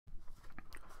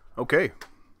Okay,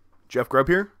 Jeff Grubb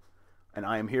here, and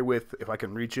I am here with, if I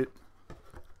can reach it,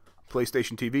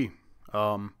 PlayStation TV.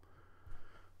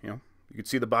 You can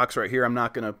see the box right here. I'm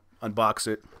not going to unbox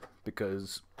it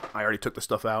because I already took the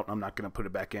stuff out. I'm not going to put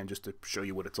it back in just to show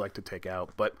you what it's like to take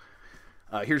out. But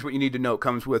here's what you need to know.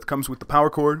 Comes with the power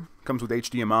cord, comes with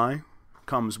HDMI,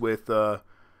 comes with,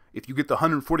 if you get the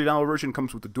 $140 version,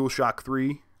 comes with the DualShock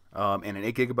 3 and an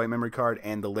 8GB memory card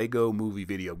and the Lego Movie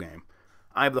video game.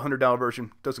 I have the $100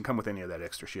 version. Doesn't come with any of that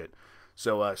extra shit.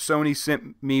 So Sony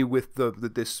sent me with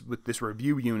this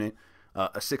review unit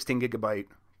a 16GB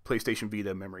PlayStation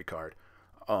Vita memory card.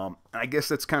 I guess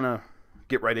let's kind of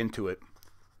get right into it.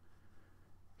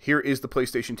 Here is the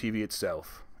PlayStation TV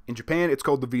itself. In Japan, it's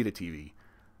called the Vita TV.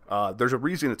 There's a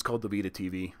reason it's called the Vita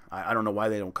TV. I don't know why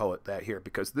they don't call it that here,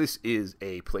 because this is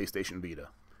a PlayStation Vita.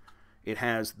 It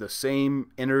has the same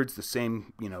innards, the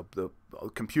same, the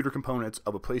computer components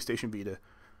of a PlayStation Vita.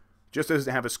 Just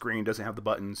doesn't have a screen, doesn't have the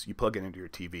buttons. You plug it into your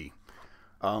TV.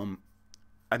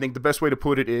 I think the best way to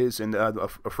put it is, and a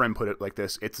friend put it like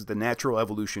this, it's the natural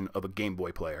evolution of a Game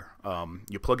Boy player.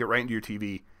 You plug it right into your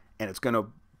TV, and it's going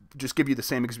to just give you the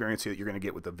same experience that you're going to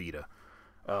get with the Vita.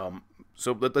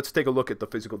 So let's take a look at the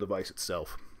physical device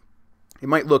itself. It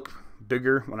might look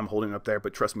bigger when I'm holding it up there,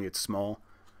 but trust me, it's small.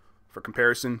 For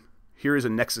comparison, here is a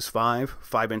Nexus 5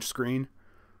 5-inch screen.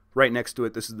 Right next to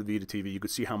it, this is the Vita TV. You can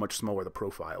see how much smaller the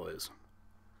profile is.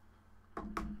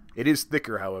 It is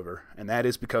thicker, however, and that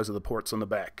is because of the ports on the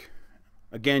back.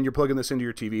 Again, you're plugging this into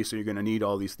your TV, so you're going to need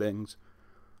all these things.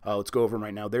 Let's go over them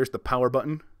right now. There's the power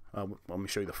button. Let me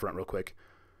show you the front real quick.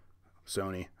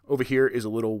 Sony. Over here is a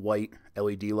little white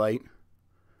LED light.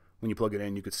 When you plug it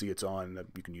in, you can see it's on.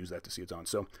 You can use that to see it's on.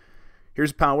 So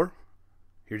here's power.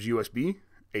 Here's USB,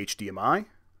 HDMI,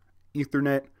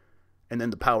 Ethernet, and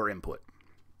then the power input.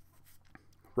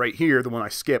 Right here, the one I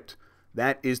skipped,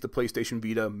 that is the PlayStation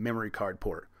Vita memory card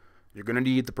port. You're going to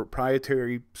need the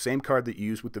proprietary same card that you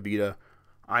use with the Vita.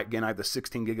 Again, I have the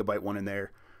 16GB one in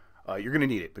there. You're going to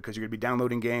need it because you're going to be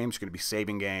downloading games, you're going to be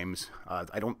saving games.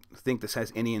 I don't think this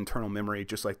has any internal memory,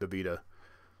 just like the Vita.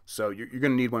 So you're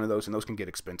going to need one of those, and those can get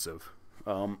expensive.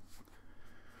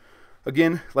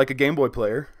 Again, like a Game Boy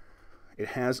player, it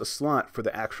has a slot for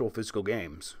the actual physical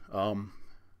games.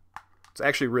 It's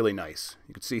actually really nice.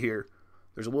 You can see here,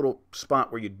 there's a little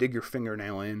spot where you dig your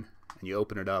fingernail in, and you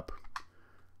open it up.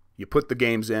 You put the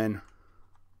games in.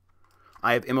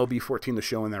 I have MLB 14 The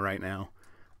Show in there right now.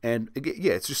 And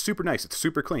yeah, it's just super nice. It's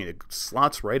super clean. It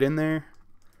slots right in there.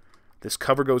 This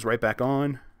cover goes right back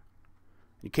on.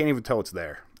 You can't even tell it's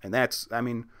there. And that's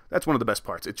one of the best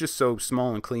parts. It's just so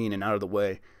small and clean and out of the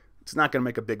way. It's not going to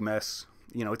make a big mess.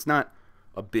 It's not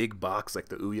a big box like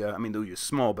the Ouya. I mean, the Ouya is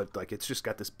small, but like it's just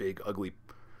got this big, ugly,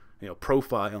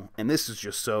 profile. And this is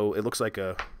just so, it looks like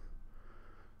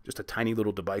just a tiny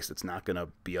little device that's not going to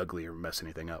be ugly or mess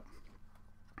anything up.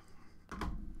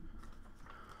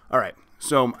 All right,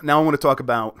 so now I want to talk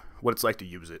about what it's like to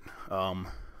use it. I'm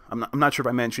not sure if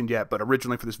I mentioned yet, but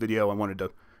originally for this video, I wanted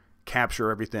to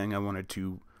capture everything. I wanted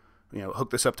to,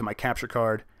 hook this up to my capture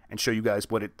card and show you guys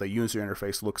what the user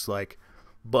interface looks like.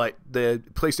 But the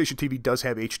PlayStation TV does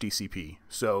have HDCP,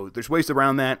 so there's ways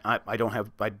around that. I don't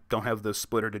have the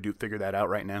splitter to figure that out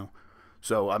right now.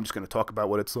 So I'm just going to talk about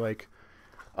what it's like.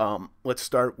 Let's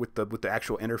start with the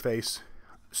actual interface.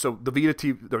 So the Vita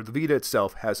TV, or the Vita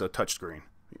itself, has a touchscreen.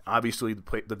 Obviously,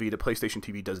 the Vita PlayStation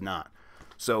TV does not.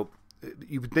 So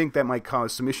you would think that might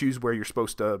cause some issues where you're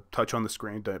supposed to touch on the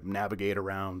screen to navigate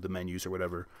around the menus or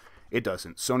whatever. It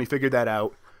doesn't. Sony figured that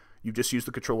out. You just use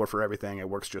the controller for everything. It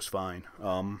works just fine.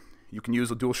 You can use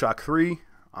the DualShock 3.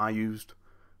 I used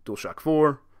DualShock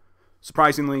 4.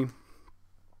 Surprisingly,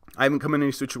 I haven't come in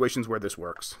any situations where this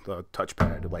works. The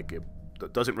touchpad,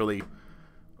 it doesn't really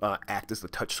act as the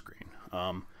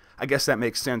touchscreen. I guess that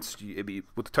makes sense.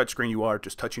 With the touchscreen, you are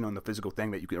just touching on the physical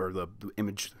thing that or the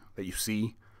image that you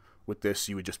see. With this,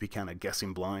 you would just be kind of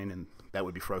guessing blind, and that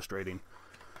would be frustrating.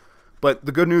 But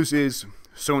the good news is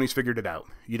Sony's figured it out.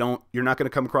 You're not going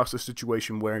to come across a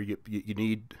situation where you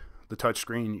need the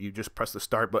touchscreen. You just press the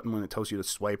start button when it tells you to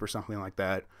swipe or something like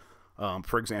that.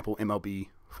 For example, MLB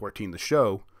 14 The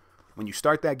Show. When you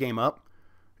start that game up,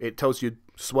 it tells you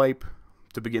swipe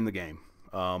to begin the game.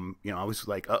 I was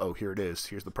like, uh-oh, here it is.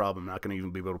 Here's the problem. I'm not going to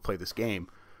even be able to play this game.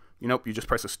 You just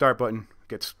press the start button,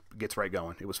 gets right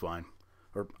going. It was fine.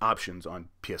 Or options on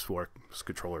PS4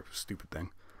 controller, stupid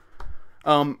thing.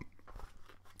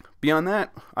 Beyond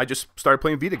that, I just started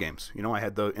playing Vita games. I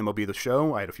had the MLB The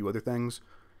Show. I had a few other things.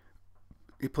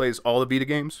 It plays all the Vita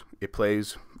games. It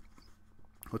plays,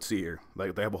 let's see here.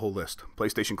 They have a whole list.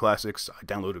 PlayStation Classics. I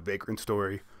downloaded Vagrant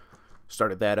Story.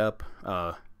 Started that up.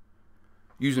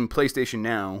 Using PlayStation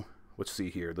Now, let's see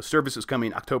here. The service is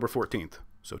coming October 14th,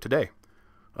 so today.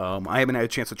 I haven't had a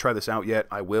chance to try this out yet.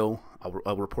 I will.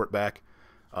 I'll report back.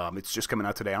 It's just coming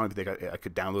out today. I don't even think I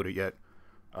could download it yet.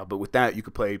 But with that, you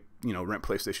could play, rent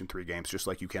PlayStation 3 games just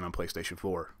like you can on PlayStation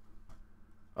 4.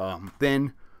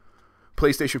 Then,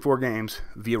 PlayStation 4 games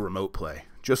via remote play,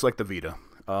 just like the Vita.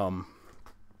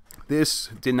 This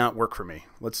did not work for me.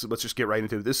 Let's just get right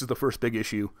into it. This is the first big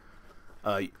issue.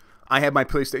 I had my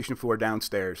PlayStation 4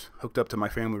 downstairs, hooked up to my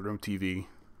family room TV,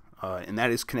 and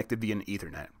that is connected via an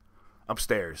Ethernet.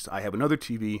 Upstairs, I have another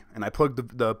TV, and I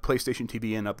plugged the PlayStation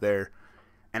TV in up there,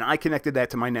 and I connected that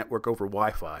to my network over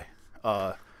Wi-Fi.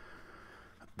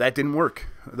 That didn't work.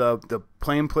 The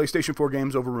playing PlayStation 4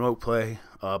 games over remote play,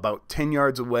 about 10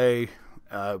 yards away,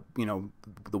 the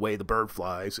way the bird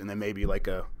flies, and then maybe like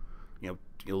a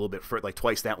little bit like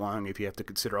twice that long if you have to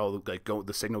consider all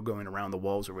the signal going around the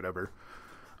walls or whatever.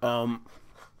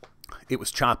 It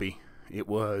was choppy. It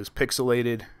was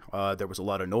pixelated. There was a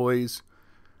lot of noise.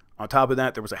 On top of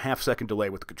that, there was a half-second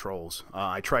delay with the controls.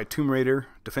 I tried Tomb Raider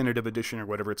Definitive Edition or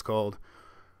whatever it's called.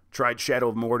 Tried Shadow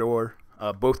of Mordor.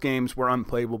 Both games were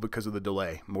unplayable because of the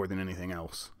delay more than anything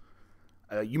else.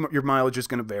 Your mileage is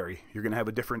going to vary. You're going to have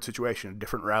a different situation, a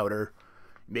different router.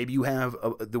 Maybe you have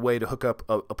the way to hook up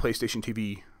a PlayStation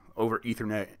TV over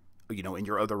Ethernet, in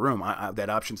your other room. That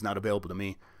option's not available to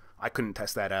me. I couldn't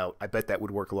test that out. I bet that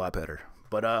would work a lot better.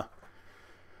 But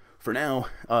for now,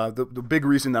 the big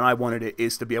reason that I wanted it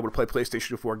is to be able to play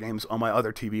PlayStation 4 games on my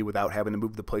other TV without having to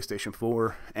move the PlayStation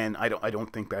 4, and I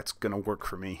don't think that's gonna work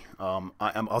for me.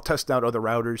 I'll test out other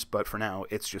routers, but for now,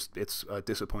 it's a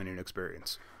disappointing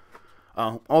experience.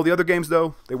 All the other games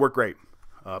though, they work great.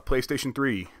 PlayStation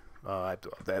 3,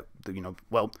 the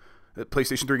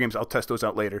PlayStation 3 games, I'll test those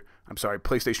out later. I'm sorry,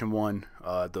 PlayStation 1,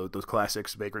 those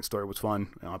classics, Vagrant Story was fun.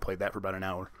 I played that for about an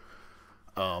hour.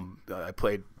 I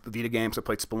played Vita games. I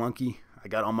played Spelunky.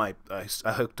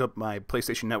 I hooked up my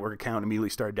PlayStation Network account, immediately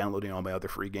started downloading all my other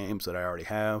free games that I already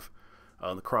have,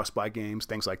 the cross-buy games,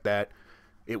 things like that.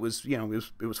 It was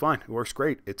fine. It works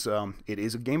great. It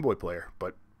is a Game Boy player,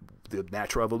 but the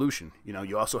natural evolution.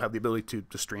 You also have the ability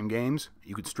to stream games.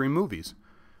 You could stream movies.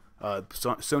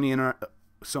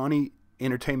 Sony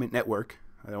Entertainment Network.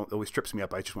 It always trips me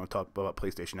up. I just want to talk about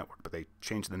PlayStation Network, but they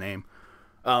changed the name.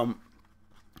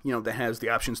 That has the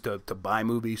options to buy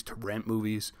movies, to rent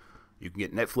movies. You can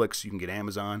get Netflix, you can get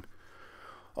Amazon.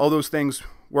 All those things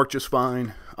work just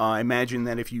fine. I imagine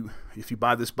that if you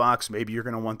buy this box, maybe you're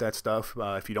going to want that stuff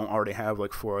if you don't already have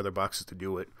like 4 other boxes to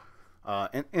do it.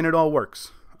 And it all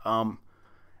works.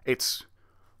 It's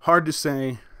hard to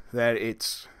say that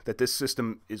this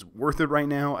system is worth it right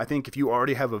now. I think if you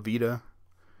already have a Vita,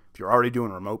 if you're already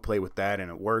doing remote play with that and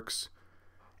it works,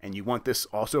 and you want this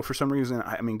also for some reason,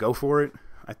 go for it.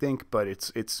 I think, but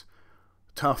it's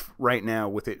tough right now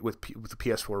with the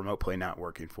PS4 remote play not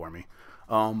working for me.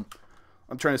 I'm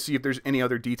trying to see if there's any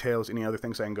other details, any other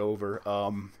things I can go over.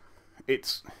 I'm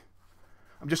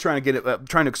just trying to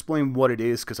trying to explain what it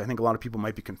is, because I think a lot of people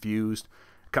might be confused.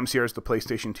 It comes here as the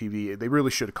PlayStation TV. They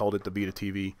really should have called it the Vita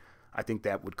TV. I think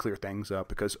that would clear things up,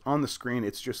 because on the screen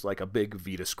it's just like a big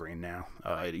Vita screen now.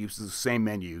 It uses the same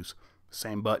menus,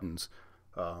 same buttons.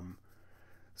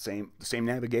 Same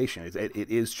navigation. It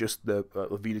is just the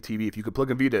Vita TV. If you could plug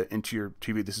a Vita into your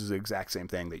TV, this is the exact same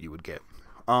thing that you would get.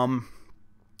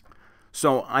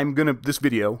 So this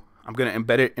video, I'm gonna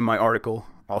embed it in my article,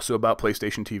 also about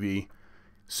PlayStation TV.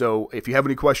 So if you have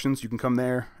any questions, you can come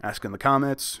there, ask in the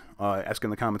comments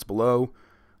below.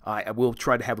 I will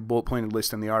try to have a bullet pointed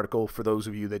list in the article for those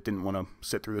of you that didn't want to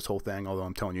sit through this whole thing, although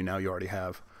I'm telling you now, you already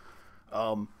have.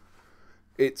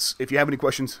 If you have any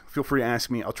questions, feel free to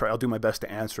ask me. I'll do my best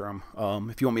to answer them.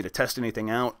 If you want me to test anything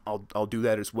out, I'll do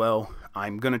that as well.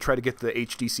 I'm gonna try to get the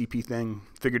HDCP thing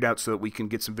figured out so that we can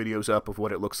get some videos up of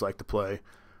what it looks like to play.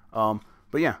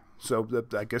 But yeah, so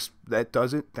I guess that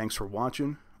does it. Thanks for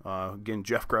watching. Again,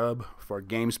 Jeff Grubb for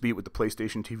Games Beat with the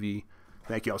PlayStation TV.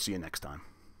 Thank you. I'll see you next time.